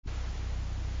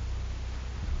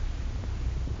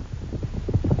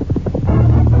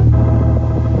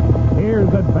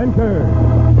adventure.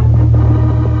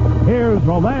 Here's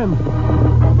romance.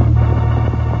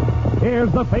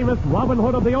 Here's the famous Robin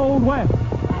Hood of the Old West.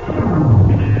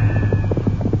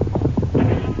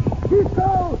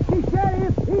 Cisco! The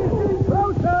sheriff! He's getting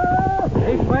closer!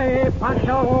 This way,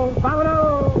 Pancho!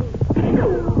 Vámonos!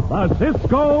 The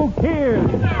Cisco Kid.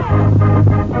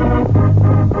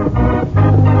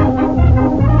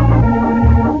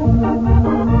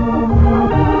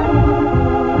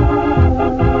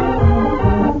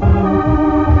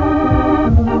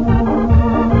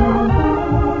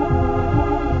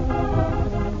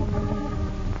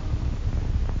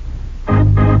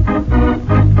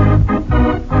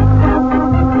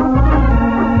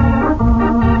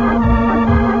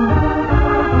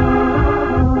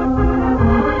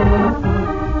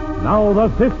 The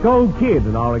Cisco Kid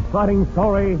in our exciting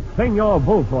story, Senor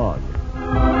Bullfrog.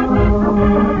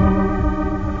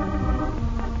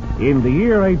 In the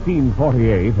year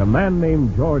 1848, a man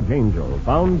named George Angel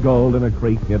found gold in a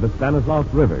creek near the Stanislaus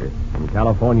River in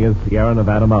California's Sierra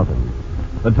Nevada mountains.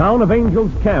 The town of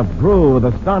Angel's Camp grew with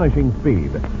astonishing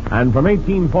speed, and from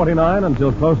 1849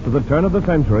 until close to the turn of the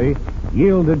century,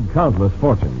 yielded countless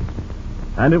fortunes.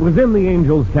 And it was in the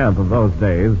Angel's Camp of those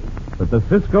days that the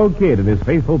Cisco Kid and his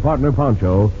faithful partner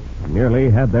Pancho nearly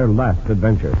had their last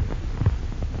adventure.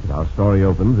 As our story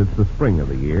opens, it's the spring of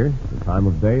the year, the time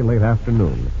of day, late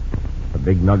afternoon. The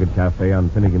big Nugget Cafe on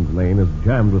Finnegan's Lane is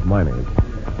jammed with miners.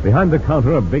 Behind the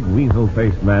counter, a big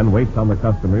weasel-faced man waits on the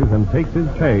customers and takes his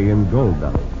pay in gold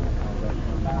dust.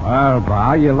 Well,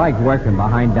 Bow, you like working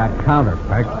behind that counter,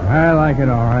 Peck. I like it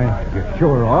all right. You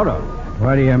sure ought to.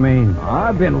 What do you mean?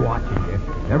 I've been watching you.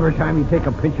 Every time you take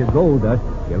a pinch of gold dust,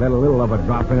 you let a little of it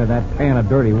drop into that pan of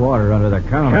dirty water under the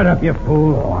counter. Shut up, you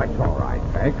fool. Oh, it's all right,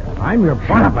 Peck. I'm your Shut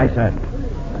partner. up, I said.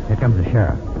 Here comes the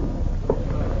sheriff.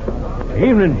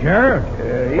 Evening, Sheriff.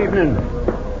 Evening.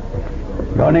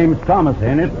 Your name's Thomas,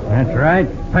 ain't it? That's right.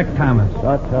 Peck Thomas.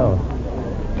 Thought so.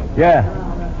 Yeah,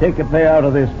 take your pay out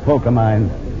of this poker mine.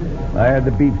 I had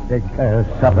the beefsteak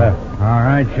supper. All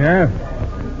right, Sheriff.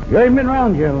 You ain't been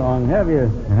around here long, have you?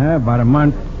 Yeah, about a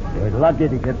month. You're lucky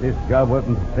to get this job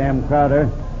working for Sam Crowder.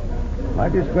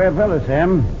 Mighty square fella,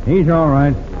 Sam. He's all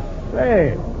right.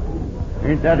 Say,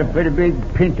 ain't that a pretty big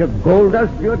pinch of gold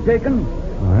dust you're taking?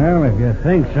 Well, if you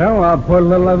think so, I'll put a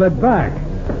little of it back.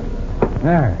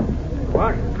 There.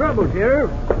 What's the trouble,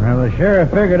 Sheriff? Well, the sheriff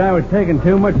figured I was taking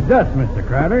too much dust, Mr.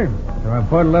 Crowder, so I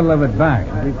put a little of it back.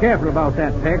 Be careful about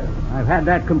that, Peck. I've had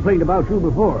that complaint about you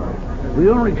before. We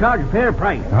only charge a fair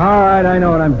price. All right, I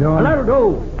know what I'm doing. That'll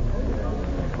do.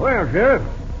 Well, Sheriff,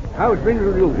 how's things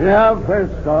with you? Yeah,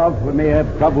 first off, we may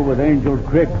have trouble with Angel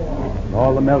Creek.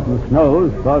 All the melting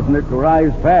snow's causing it to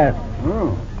rise fast.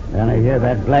 Oh. And I hear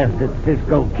that blasted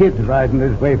Cisco Kid's riding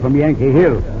this way from Yankee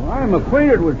Hill. Well, I'm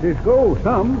acquainted with Cisco,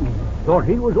 some. Thought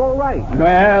he was all right.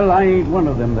 Well, I ain't one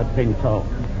of them that thinks so.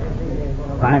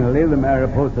 Finally, the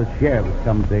Mariposa sheriff's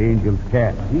come to Angel's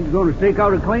Camp. He's going to stake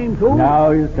out a claim, too?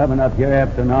 Now he's coming up here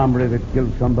after an hombre that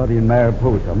killed somebody in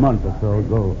Mariposa a month or so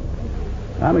ago.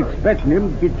 I'm expecting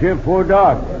him to get here before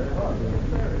dark.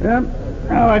 Yep.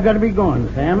 Now I got to be going,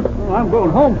 Sam. Well, I'm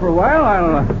going home for a while.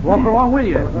 I'll walk along with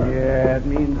you. Yeah, it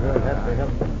means I'll have to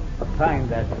help find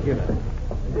that killer.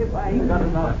 If I ain't got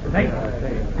enough.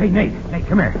 Hey, Nate,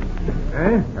 come here.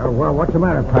 Eh? Well, what's the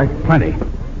matter, Peck? Plenty.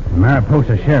 The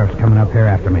Mariposa sheriff's coming up here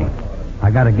after me. I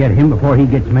got to get him before he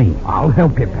gets me. I'll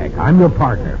help you, Peck. I'm your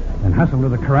partner. Then hustle to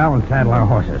the corral and saddle our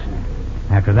horses.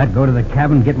 After that, go to the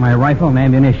cabin, get my rifle and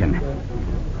ammunition.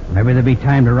 Maybe there'll be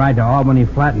time to ride to Albany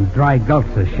Flat and Dry Gulch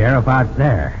the sheriff out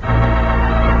there.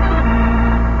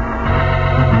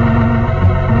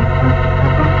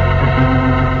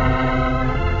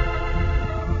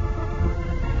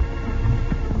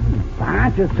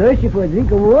 Pancho thirsty for a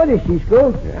drink of water,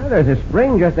 Cisco. Yeah, there's a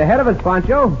spring just ahead of us,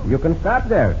 Pancho. You can stop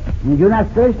there. You're not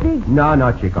thirsty?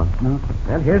 No, Chico. No.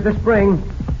 Well, here's the spring.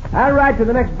 I'll ride to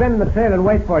the next bend in the trail and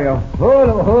wait for you. Hold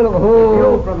The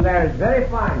on. view from there is very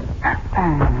fine.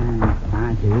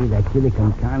 Pancho, that chili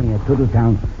con carne at Turtle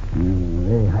Town.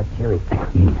 Very hot chili.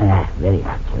 Very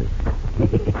hot chili.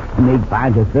 Make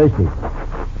Pancho thirsty.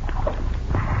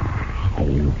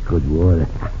 It's good water.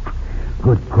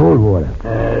 Good cold water.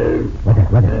 What that?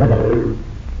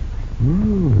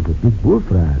 The big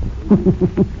bullfrog.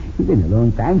 It's been a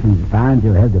long time since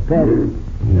Pancho had the pet.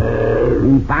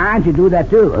 Pancho do that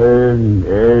too.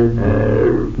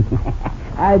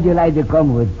 How'd you like to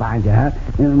come with Pancho, huh?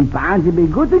 Pancho be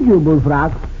good to you,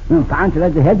 Bullfrog. Pancho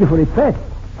like to have you for his pet.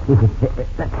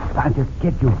 Let Pancho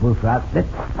get you, Bullfrog. Let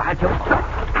Pancho...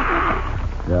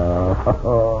 So,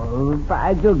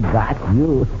 Pancho got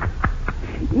you.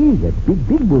 He's a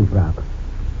big bullfrog.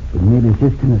 But maybe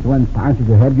this can is one Pancho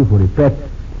to have you for a pet.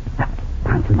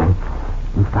 Pancho, Nate.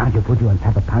 And Pancho put you on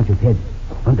top of Pancho's head,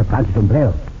 under Pancho's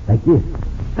sombrero, like this.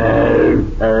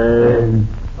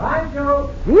 Pancho!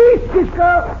 Yes,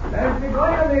 Cisco. There's me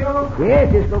going, amigo.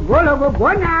 Yes, Cisco.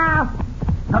 Go now.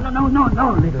 No,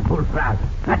 little bullfrog.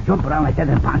 Not jump around like that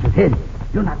in Pancho's head.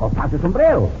 You knock off Pancho's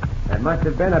sombrero. That must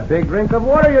have been a big drink of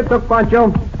water you took,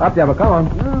 Pancho. Up, Devil, come on.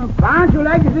 Pancho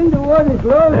likes to drink the water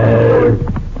slowly.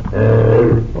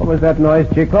 What was that noise,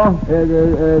 Chico?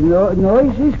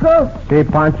 Noise, Cisco? See,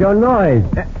 Pancho, noise.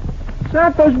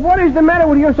 Santos, what is the matter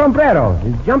with your sombrero?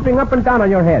 It's jumping up and down on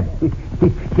your head. It's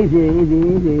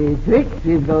a trick,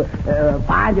 Cisco.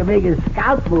 Pancho make his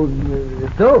scalp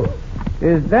move, so.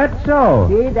 Is that so?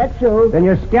 See, that's so. Then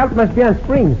your scalp must be on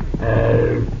springs.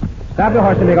 Stop your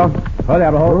horse, amigo. Ho,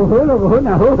 Devil, ho.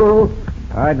 Now. All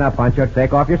right, now, Pancho,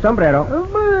 take off your sombrero.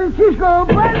 Cisco,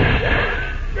 but...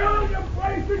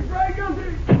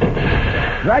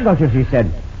 Drag gulchers, he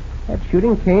said. That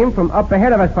shooting came from up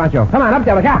ahead of us, Pancho. Come on, up,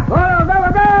 Devil, come. Go.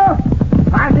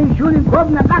 Pancho shooting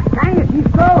from the back, kind of,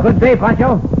 Cisco. Good day,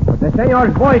 Pancho. But the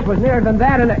senor's voice was nearer than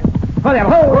that, and... Ho,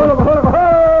 Devil, ho.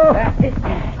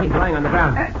 He's lying on the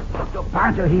ground. So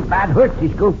Pancho, he bad hurt,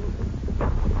 Cisco.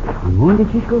 You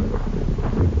wounded, Cisco?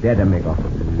 He's dead, amigo.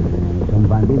 Some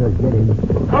bandidos get him.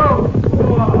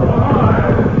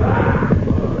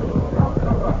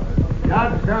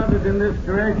 Shot sounded in this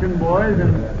direction, boys,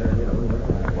 and...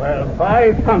 Well,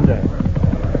 by thunder.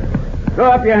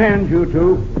 Throw up your hands, you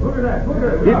two.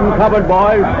 Keep them covered,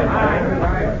 boys.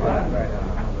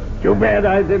 Too bad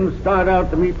I didn't start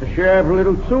out to meet the sheriff a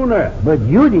little sooner. But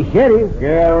you the sheriff.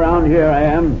 Yeah, around here I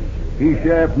am. He's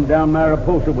sheriff from down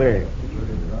Mariposa way.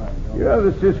 You're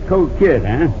the Cisco kid,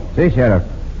 huh? See, Sheriff.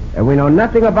 And we know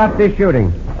nothing about this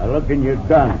shooting. Now look in your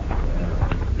gun.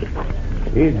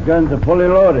 These guns are fully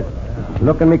loaded.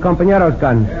 Look in mi compañero's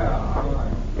gun.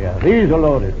 Yeah, these are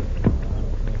loaded.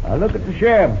 Now look at the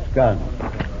sheriff's gun.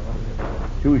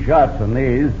 2 shots on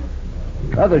these.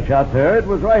 Other shots heard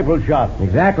was rifle shots.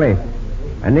 Exactly.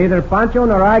 And neither Pancho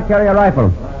nor I carry a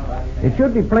rifle. It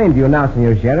should be plain to you now,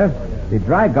 Senor Sheriff. The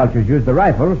dry gulchers used the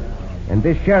rifle, and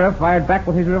this sheriff fired back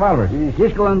with his revolver.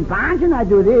 Cisco and Pancho not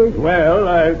do this.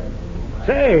 Well,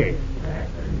 say,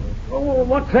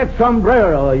 what's that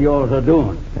sombrero of yours are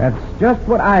doing? That's just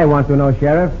what I want to know,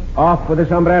 Sheriff. Off with the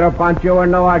sombrero, Pancho, or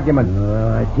no argument.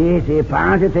 See,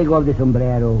 Pancho take off the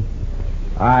sombrero.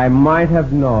 I might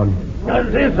have known.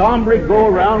 Does this hombre go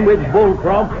around with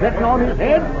Bullfrog sitting on his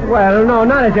head? Well, no,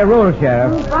 not as a rule,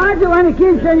 Sheriff. Pancho, when the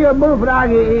kid said your Bullfrog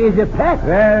is a pet.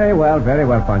 Very well,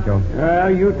 Pancho.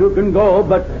 You two can go,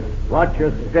 but watch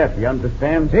your step, you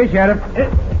understand? See, Sheriff.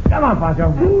 Come on,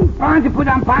 Pancho. Pancho put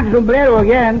on Pancho's sombrero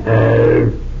again.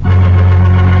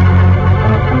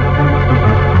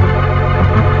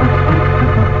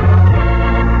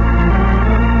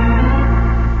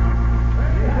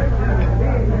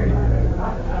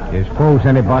 Suppose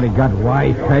anybody got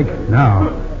wise, Peg?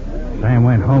 No. Sam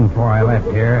went home before I left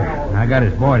here. I got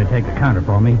his boy to take the counter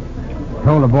for me.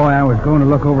 Told the boy I was going to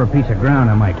look over a piece of ground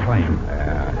I might claim.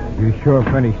 You sure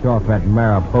finished off that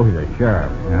Mariposa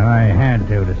sheriff. I had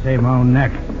to save my own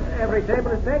neck. Every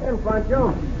table is taken,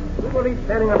 Pancho. We will be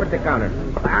standing up at the counter.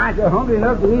 Pancho hungry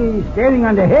enough to be standing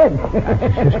on the head.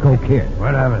 That's a Cisco kid.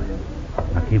 What of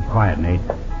it? Now keep quiet, Nate.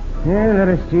 Yeah, let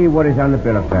us see what is on the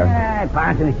bill up there.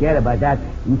 Pancho don't care about that.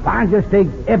 Pancho just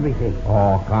takes everything.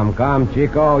 Oh, come,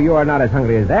 Chico. You are not as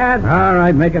hungry as that. All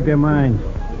right, make up your mind.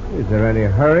 Is there any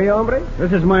hurry, hombre?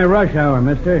 This is my rush hour,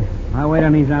 mister. I'll wait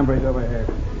on these hombres over here.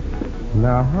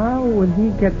 Now, how will he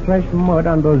get fresh mud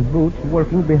on those boots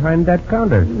working behind that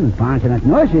counter? Pancho not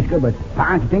know, Cisco, but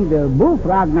Pancho think the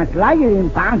Bullfrog not like it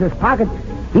in Pancho's pocket.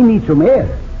 He needs some air.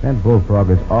 That Bullfrog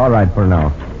is all right for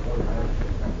now.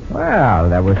 Well,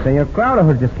 that was Senor Crowder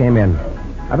who just came in.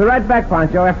 I'll be right back,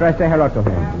 Pancho, after I say hello to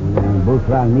him.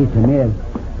 Bullfrog needs some air.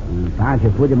 Pancho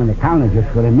put him on the counter just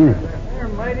for a minute.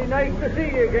 Mighty nice to see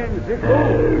you again,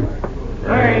 Cisco.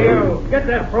 Hey, you. Get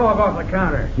that frog off the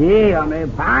counter. See,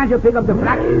 Pancho pick up the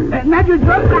flax. Not you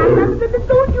drop that.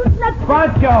 Don't you not.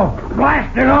 Pancho!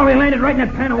 Blast it all. He landed right in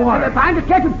that pan of water. Pancho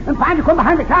catch him, and Pancho come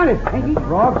behind the counter.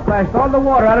 Frog splashed all the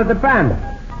water out of the pan.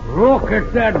 Look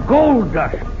at that gold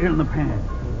dust in the pan.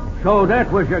 So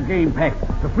that was your game, Peck,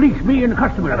 to fleece me and the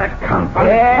customer. That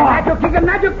confounded... Nacho, kick him,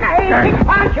 Nacho. Hey, kick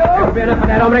Pancho. Get up for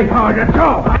that, hombre. Oh, that's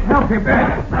so. Help him,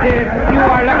 Peck. If you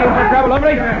are looking for trouble,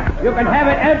 hombre, you can have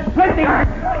it as plenty.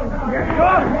 You're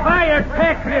fired,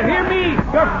 Peck. You hear me?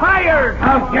 You're fired.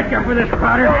 I'll get you for this,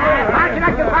 Crowder. Pancho,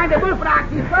 like to find the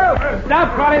Bullfrog. He's so.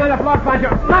 Stop crawling on the floor,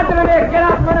 Pancho. Not to the neck. Get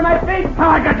out from under my feet.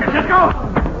 Oh, I got you, Cisco.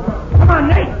 Come on,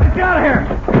 Nate. Get out of here.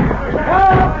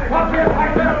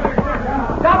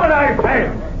 Stop it, I say!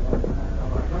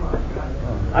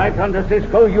 I come to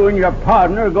Cisco, you and your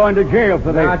partner are going to jail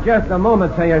for this. Now, just a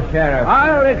moment, Senor Sheriff.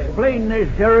 I'll explain this,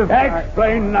 Sheriff.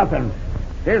 Explain nothing.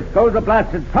 Cisco's a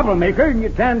blasted troublemaker, and you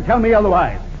can't tell me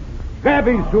otherwise. Grab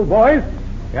these two boys.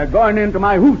 You're going into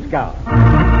my hoosgow.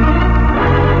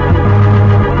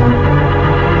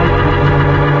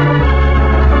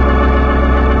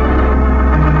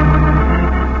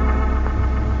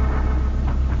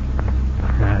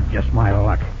 Just my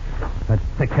luck. That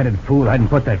thick-headed fool hadn't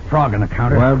put that frog on the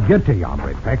counter. Well, get to you,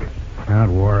 hombre, Peck.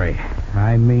 Don't worry.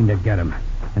 I mean to get him.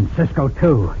 And Cisco,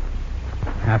 too.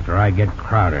 After I get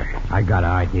Crowder. I got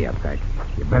an idea, Peck.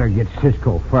 You better get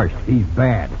Cisco first. He's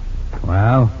bad.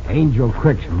 Well, Angel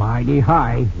Creek's mighty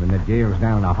high when the jail's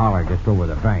down the holler just over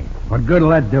the bank. what good'll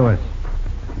that do us?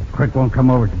 If Crick won't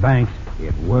come over to Banks.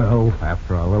 It will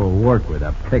after a little work with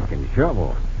a pick and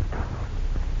shovel.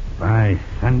 By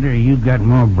thunder, you got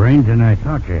more brains than I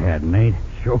thought you had, Nate.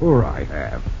 Sure I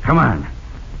have. Come on.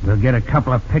 We'll get a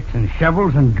couple of picks and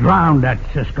shovels and drown that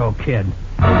Cisco kid.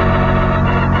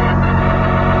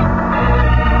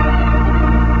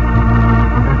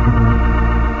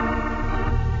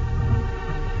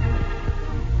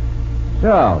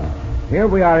 So, here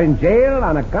we are in jail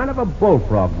on account of a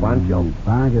bullfrog, Pancho.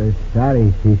 Pancho,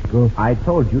 sorry, Cisco. I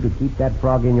told you to keep that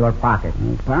frog in your pocket.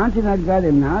 Pancho not got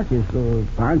him now, Cisco.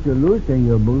 Pancho losing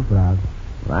your bullfrog.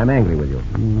 I'm angry with you.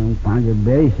 Pancho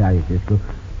very sorry, Cisco.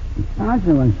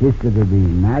 Pancho wants Cisco to be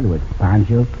mad with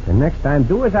Pancho. The next time,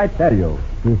 do as I tell you.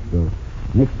 Cisco,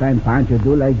 next time Pancho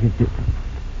do like you to...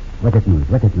 What that noise?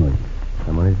 What that noise?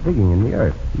 Someone is digging in the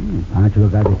earth. Pancho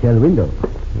got the cell window.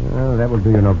 Well, that will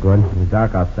do you no good. It's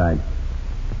dark outside.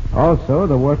 Also,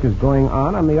 the work is going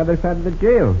on the other side of the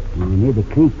jail. Near the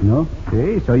creek, no?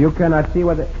 See, so you cannot see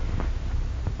what the...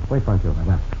 Wait, Pancho.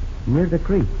 Near the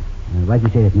creek. Why'd you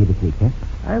say that near the creek, eh?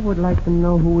 I would like to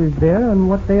know who is there and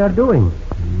what they are doing.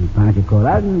 Pancho called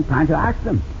out and Pancho asked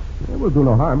them. It will do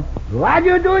no harm. What'd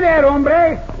you do there,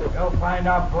 hombre? You'll find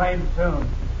out plain soon.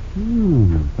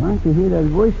 Pancho hear that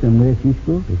voice somewhere,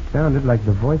 Cisco. It sounded like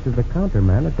the voice of the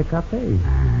counterman at the cafe.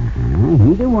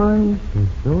 He's the one.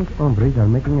 If those hombres are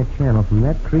making a channel from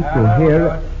that creek to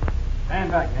here...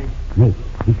 Stand back, Nate. Nate.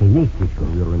 He say Nate, Cisco.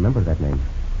 You'll remember that name.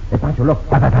 Hey, Pancho, look.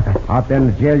 Out there in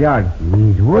the jail yard.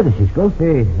 He's water, Cisco.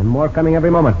 See, and more coming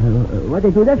every moment. What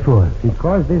they do that for?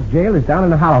 Because this jail is down in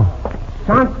the hollow.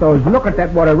 Santos, look at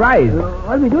that water rise.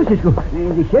 What do we do, Cisco?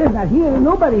 The sheriff's not here.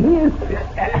 Nobody here.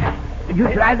 You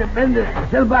try to bend the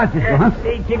cell bar, Cisco, huh?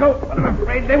 Hey, Chico, I'm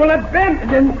afraid they will not bend.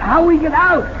 Then how we get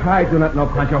out? I do not know,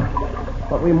 Pancho.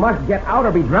 But we must get out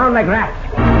or be drowned like rats.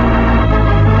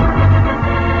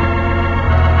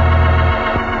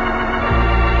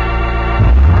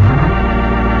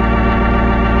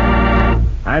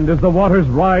 And as the waters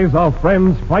rise, our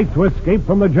friends fight to escape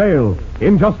from the jail.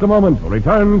 In just a moment, we'll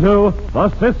return to the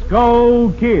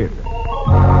Cisco Kid.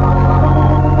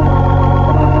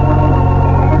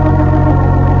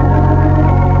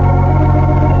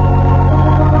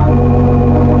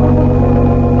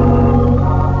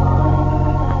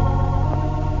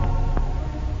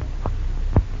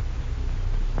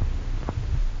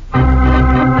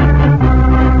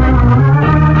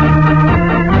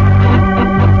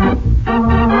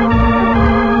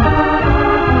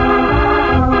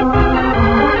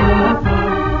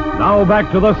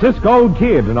 Back to the Cisco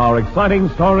Kid in our exciting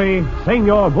story,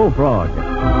 Senor Bullfrog.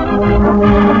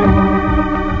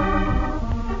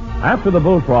 After the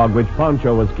bullfrog, which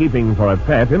Pancho was keeping for a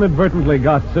pet, inadvertently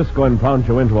got Cisco and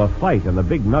Pancho into a fight in the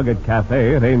Big Nugget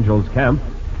Cafe at Angel's Camp,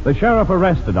 the sheriff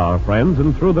arrested our friends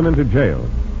and threw them into jail.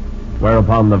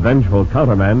 Whereupon the vengeful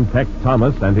counterman, Peck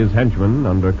Thomas, and his henchmen,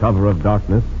 under cover of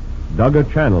darkness, dug a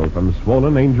channel from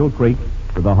swollen Angel Creek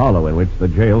to the hollow in which the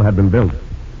jail had been built.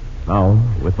 Now,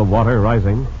 with the water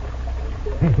rising...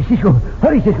 Hey, Cisco,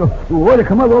 hurry, Cisco. Water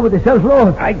come up over the cell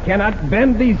floor. I cannot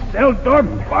bend these cell door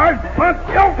bars,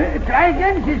 Pancho. Try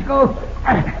again, Cisco.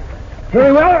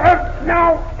 Very well.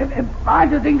 Now.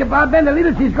 Pancho think the bar bend a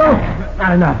little, Cisco.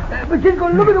 Not enough. But,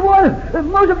 Cisco, look at the water.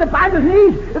 Most of the Pancho's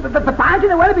knees. The Pancho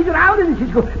don't want to be drowning,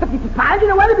 Cisco. The Pancho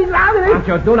don't want to be drowning.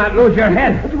 Pancho, do not lose your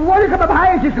head. The water come up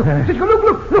higher, Cisco. Cisco,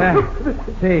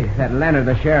 look. See, that lantern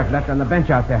the sheriff left on the bench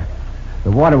out there. The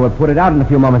water will put it out in a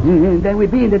few moments. Then we'd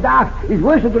be in the dark. It's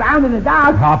worse to drown in the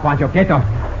dark. Oh, Pancho, quieto.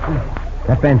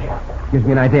 That bench gives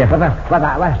me an idea.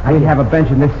 What? We have a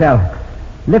bench in this cell.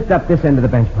 Lift up this end of the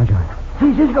bench, Pancho.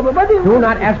 See, Cisco, but what is... Do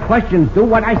not ask questions. Do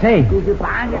what I say.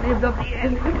 Pancho lift up the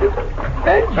end of the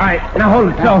bench. All right, now hold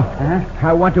it so.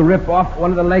 I want to rip off one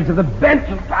of the legs of the bench.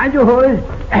 Pancho, hold it.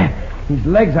 These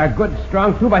legs are good,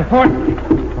 strong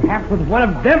 2x4. Perhaps with one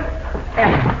of them.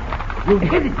 You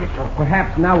did it, Cisco.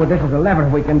 Perhaps now with this as a lever,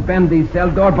 we can bend these cell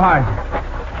door bars.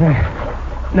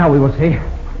 Now we will see.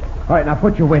 All right, now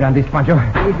put your weight on these, Pancho.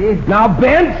 Easy. Now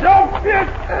bend. So.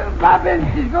 Bob and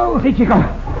Cisco. See, Chico.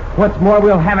 Once more,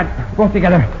 we'll have it. Both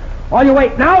together. All your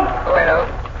weight. Now.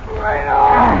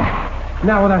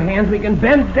 Now with our hands, we can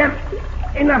bend them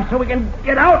enough so we can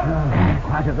get out.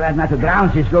 Pancho glad not to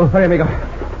drown, Cisco. Hurry, amigo.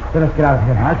 Let us get out of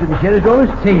here. Out to the sheriff goes?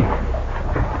 See.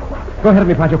 Go ahead of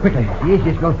me, Pancho, quickly. Yes,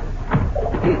 Cisco.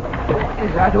 He's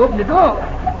got to open the door.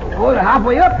 Oh,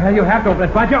 halfway up. You have to open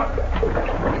it, Pancho.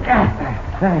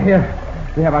 Here.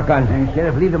 We have our guns. And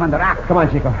Sheriff, leave them on the rock. Come on,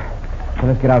 Chico. Let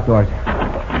us get outdoors.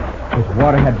 If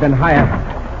water had been higher,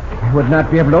 I would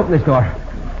not be able to open this door.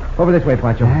 Over this way,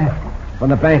 Pancho. On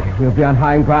the bank, we'll be on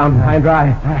high ground, high and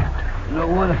dry. No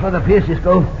water further up here,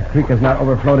 Cisco. The creek has not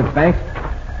overflowed its banks.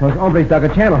 Those hombres dug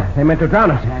a channel. They meant to drown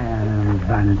us.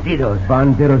 Bandidos.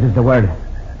 Bandidos is the word.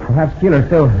 Perhaps killers,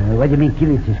 too. What do you mean,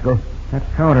 killers, Cisco? That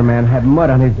counterman had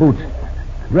mud on his boots.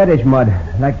 Reddish mud,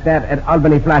 like that at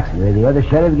Albany Flats. Where the other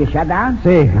sheriff get shot down?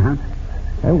 See.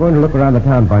 I'm going to look around the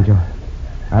town, Pancho.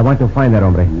 I want to find that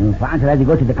hombre. Pancho like to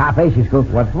go to the cafe, Cisco.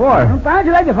 What for?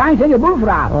 Pancho like to find Senor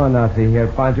Bullfrog. Oh, now, see here,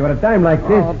 Pancho, at a time like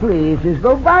this. Oh, please,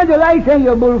 Cisco. Pancho like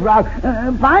Senor Bullfrog.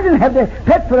 Pancho have the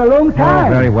pet for a long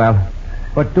time. Oh, very well.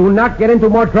 But do not get into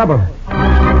more trouble.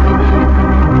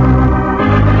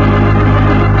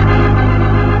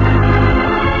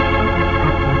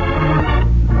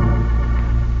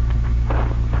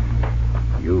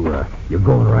 You're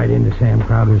going right into Sam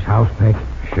Crowder's house, Peck?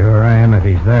 Sure I am if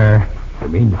he's there. You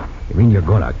mean you're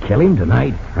going to kill him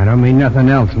tonight? I don't mean nothing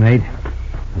else, Nate.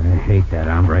 I hate that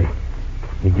hombre.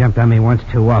 He jumped on me once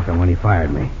too often when he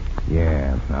fired me.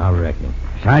 Yeah, I reckon.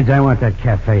 Besides, I want that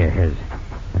cafe of his.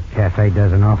 That cafe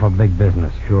does an awful big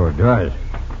business. Sure does.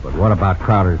 But what about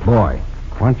Crowder's boy?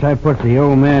 Once I put the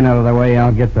old man out of the way,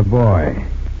 I'll get the boy.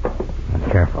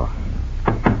 Now, careful.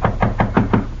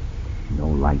 No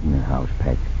light in the house,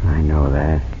 Peck. I know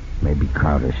that. Maybe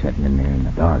Crowder's sitting in there in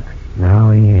the dark. No,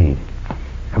 he ain't.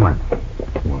 Come on.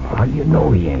 Well, how do you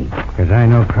know he ain't? Because I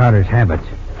know Crowder's habits.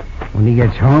 When he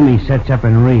gets home, he sets up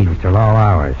and reads till all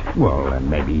hours. Well, then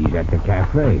maybe he's at the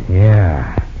cafe.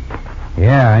 Yeah,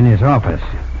 in his office,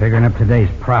 figuring up today's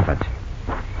profits.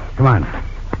 Come on.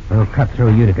 We'll cut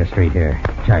through Utica Street here.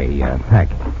 Say, Peck,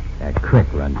 that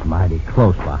creek runs mighty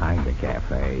close behind the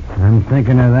cafe. I'm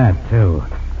thinking of that, too.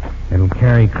 It'll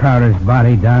carry Crowder's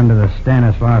body down to the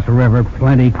Stanislaus River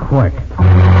plenty quick. The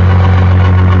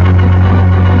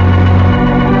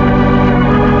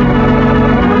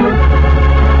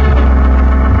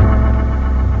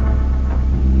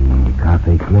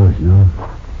cafe closed, no?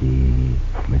 See,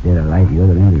 but there's a light at the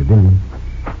other end of the building.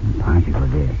 Pancho go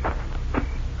there.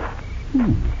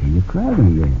 Senor Crowder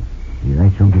in there. He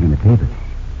writes something in the paper.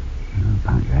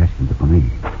 Pancho asked him to come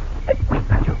in. Wait,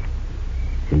 Pancho.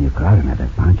 Senor Crowder not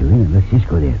let Pancho in and let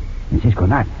Cisco there. And Cisco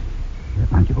not. Let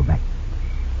Pancho go back.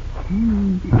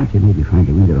 Pancho maybe find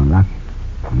the window unlocked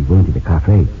and go into the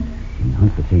cafe and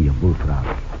hunt for Senor Bullfrog.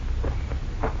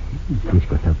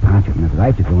 Cisco tell Pancho not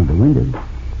right to go in the window.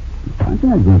 Pancho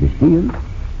not going to steal.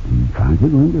 And Pancho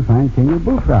going to find Senor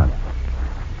Bullfrog.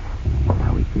 And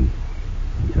now we see.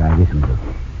 We'll try this window.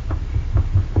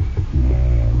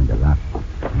 Yeah, window locked.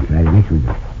 We'll try the next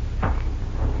window.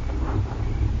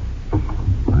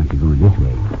 Pancho going this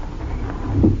way.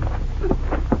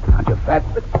 Pancho fat,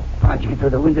 but Pancho through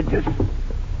the window just...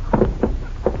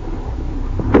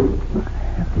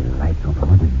 After the light come from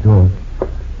under the door.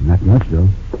 Not much, though.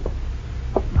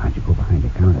 Pancho go behind the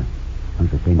counter. Hunt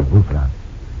for Senor Bullfrog.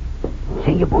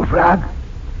 Senor Bullfrog?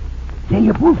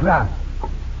 Senor Bullfrog!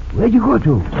 Where'd you go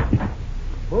to?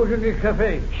 Who's in this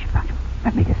cafe? Shh, Pancho.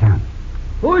 Not make a sound.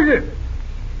 Who is it?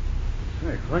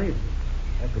 That's funny.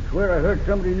 I could swear I heard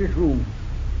somebody in this room.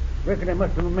 Reckon I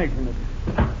must have been making it.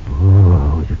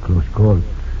 Oh, it was a close call.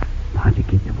 Pancho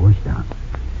keep the voice down.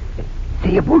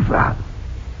 Senor Bullfrog!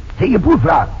 Senor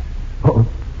Bullfrog! Uh-oh.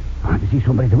 Pancho see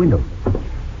somebody at the window.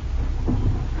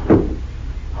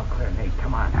 All clear, Nate.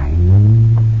 Come on.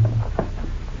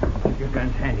 Keep your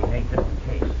guns handy, Nate, just in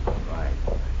case. Right.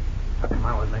 Come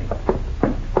on with me.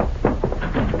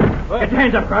 Get your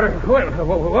hands up, Crowder.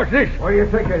 What's this? Where do you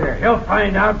think you're there? You'll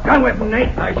find out. Gun with him,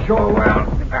 Nate. I sure will.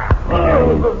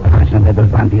 Pancho, let those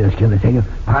bandidos kill the Senor.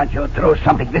 Pancho, throw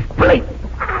something this plate.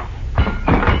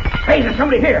 Hey, there's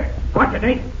somebody here. Watch it,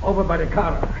 Nate. Over by the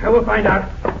counter. We'll find out.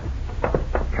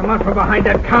 Come out from behind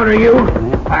that counter, you.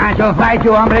 Pancho fight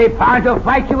you, hombre. Pancho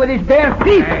fight you with his bare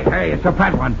feet. Hey, it's a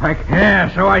fat one, Peck. Yeah,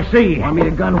 so I see. Want me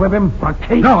to gun whip him? Or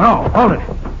case? No, hold it.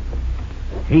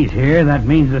 He's here. That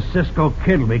means the Cisco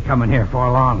kid will be coming here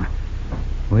for long.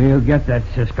 We'll get that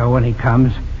Cisco when he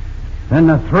comes. Then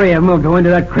the three of them will go into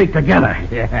that creek together.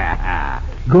 Yeah.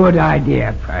 Good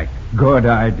idea, Peck. Good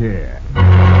idea.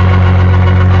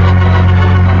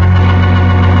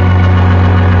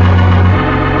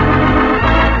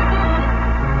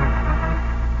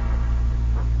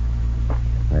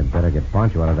 I'd better get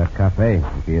Pancho out of that cafe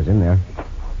if he is in there.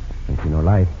 I see no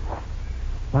light.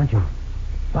 Pancho!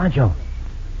 Pancho!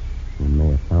 He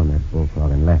may have found that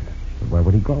bullfrog and left. But where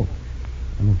would he go?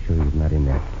 I'll make sure he's not in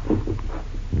there.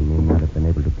 He may not have been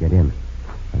able to get in.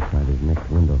 I'll try this next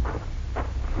window.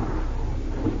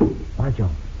 Pancho!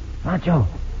 Pancho!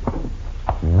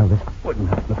 Well, this would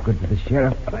not look good to the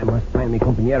sheriff, but I must find mi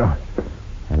compañero.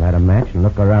 I'll light a match and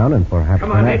look around and perhaps...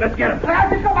 Come on, Nate, let's get him.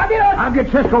 I'll get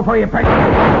Cisco for you, Peck.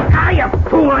 Ah, you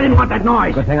fool! I didn't want that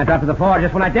noise. Good thing I dropped to the floor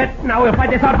just when I did. Now we'll fight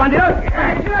this out,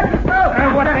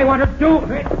 bandidos. What they want to do,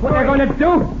 what they're going to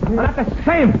do, not the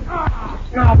same.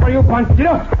 Now for you,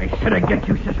 bandido. I should have get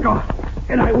you, Cisco.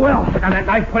 And I will. Put down that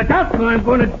knife, put it down. I'm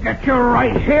going to get you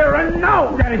right here and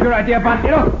now. That is your idea,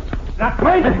 bandido. Not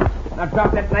mine. Now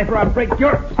drop that knife or I'll break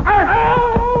your...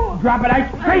 Oh! Drop it, I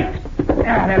say.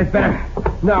 Yeah, that is better.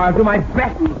 Now I'll do my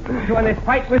best to win this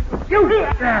fight with you.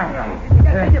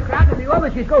 Senor Crowder, the over,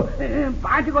 Cisco.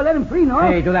 Pancho, go let him free, no?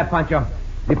 Hey, do that, Pancho.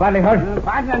 The badly hurt?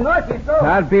 Pancho, no, Cisco.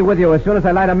 I'll be with you as soon as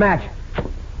I light a match.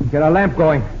 Get a lamp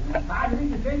going.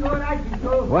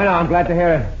 Well, I'm glad to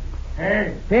hear it.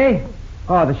 Hey, See?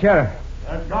 Oh, the sheriff.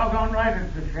 that's doggone right,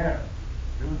 it's the sheriff.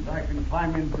 As soon as I can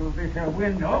climb in through this here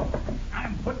window,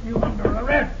 I'm putting you under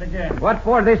arrest again. What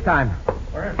for this time?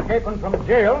 For escaping from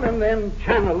jail and then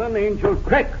channeling Angel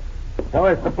Creek. So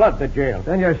as to flood the jail.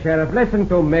 Senor Sheriff, listen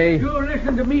to me. You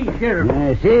listen to me,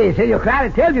 Sheriff. See, Senor Crowder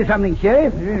tells you something,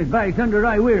 Sheriff. Yes, by thunder,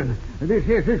 I will. This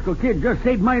here Cisco kid just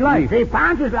saved my life. Saved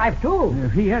Pancho's life, too.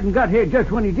 If he hadn't got here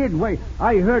just when he did, why,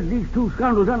 I heard these two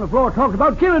scoundrels on the floor talk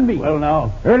about killing me. Well,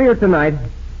 now, Earlier tonight,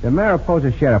 the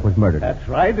Mariposa sheriff was murdered. that's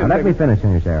right. Now, let me finish,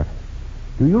 Senor Sheriff.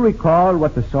 Do you recall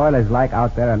what the soil is like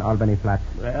out there in Albany Flats?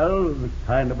 Well, it's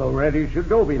kind of a reddish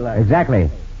adobe like. Exactly.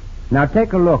 Now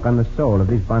take a look on the sole of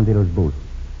these bandidos' boots.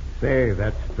 Say,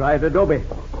 that's dried adobe.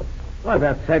 Why,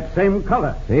 that's that same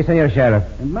color. See, Senor Sheriff?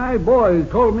 And my boy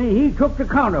told me he took the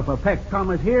counter for Peck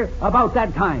Thomas here about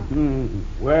that time.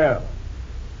 Well,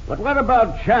 but what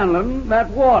about channeling that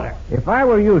water? If I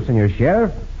were you, Senor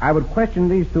Sheriff, I would question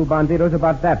these two bandidos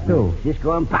about that, too.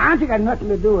 Cisco and Pancho got nothing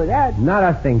to do with that. Not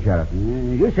a thing, Sheriff.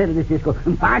 You said it, Cisco.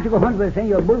 And Pancho go hunt with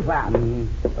Senor Bullfrog.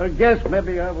 I guess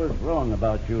maybe I was wrong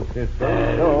about you, sister.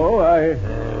 So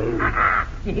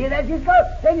You hear that, Cisco?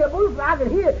 Senor Bullfrog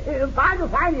is here. Pancho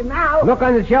find him now. Look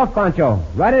on the shelf, Pancho.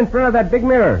 Right in front of that big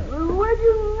mirror. Where'd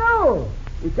you know?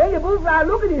 Senor Bullfrog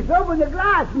look at himself in the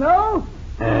glass, no?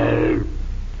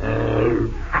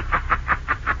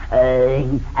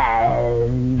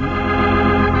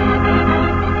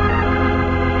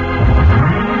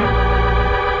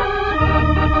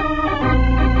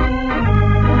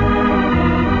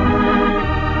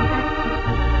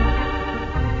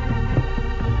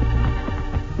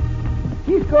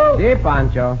 Cisco. Si,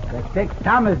 Pancho. That Tex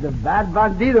Thomas, the bad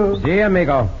bandido. Si,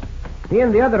 amigo. He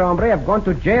and the other hombre have gone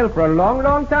to jail for a long,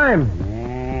 long time.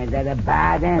 That's a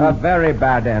bad end. A very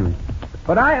bad end.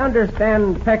 But I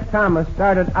understand Tex Thomas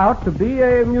started out to be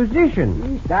a musician.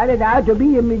 He started out to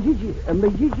be a musician.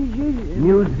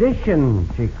 Musician,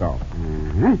 Chico.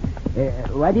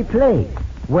 What he play?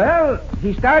 Well,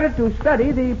 he started to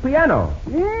study the piano.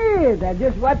 Yeah, that's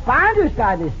just what Pancho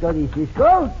started to study,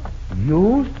 Cisco.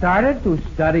 You started to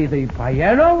study the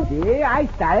piano? See, I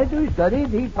started to study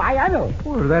the piano.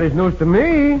 Well, that is news to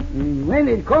me. When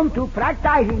it comes to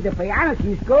practicing the piano,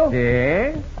 Cisco,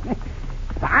 Si?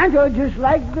 Pancho just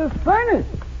like the furnace.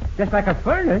 Just like a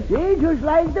furnace? See, just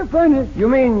like the furnace. You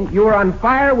mean you were on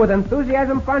fire with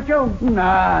enthusiasm, Pancho?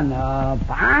 No,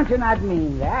 Pancho not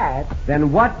mean that.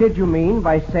 Then what did you mean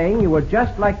by saying you were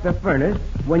just like the furnace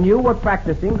when you were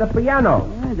practicing the piano?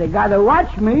 They gotta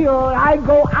watch me or I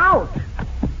go out.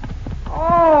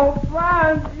 Oh,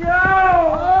 Pancho!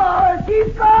 Oh,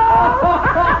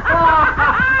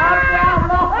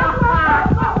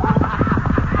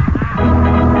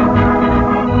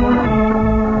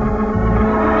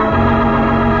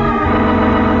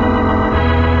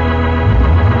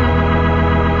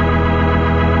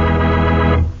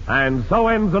 And so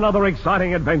ends another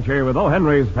exciting adventure with O.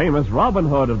 Henry's famous Robin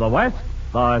Hood of the West,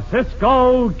 the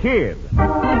Cisco Kid.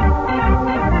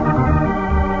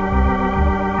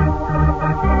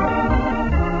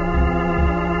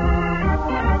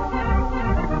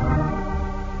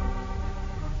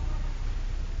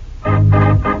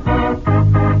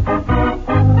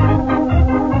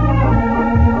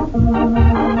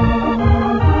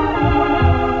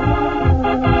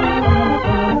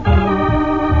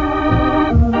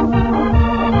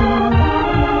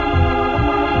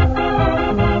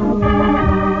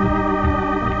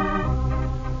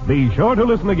 sure to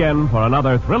listen again for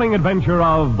another thrilling adventure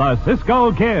of the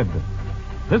Cisco Kid.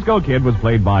 Cisco Kid was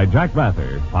played by Jack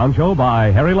Mather, Pancho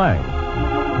by Harry Lang.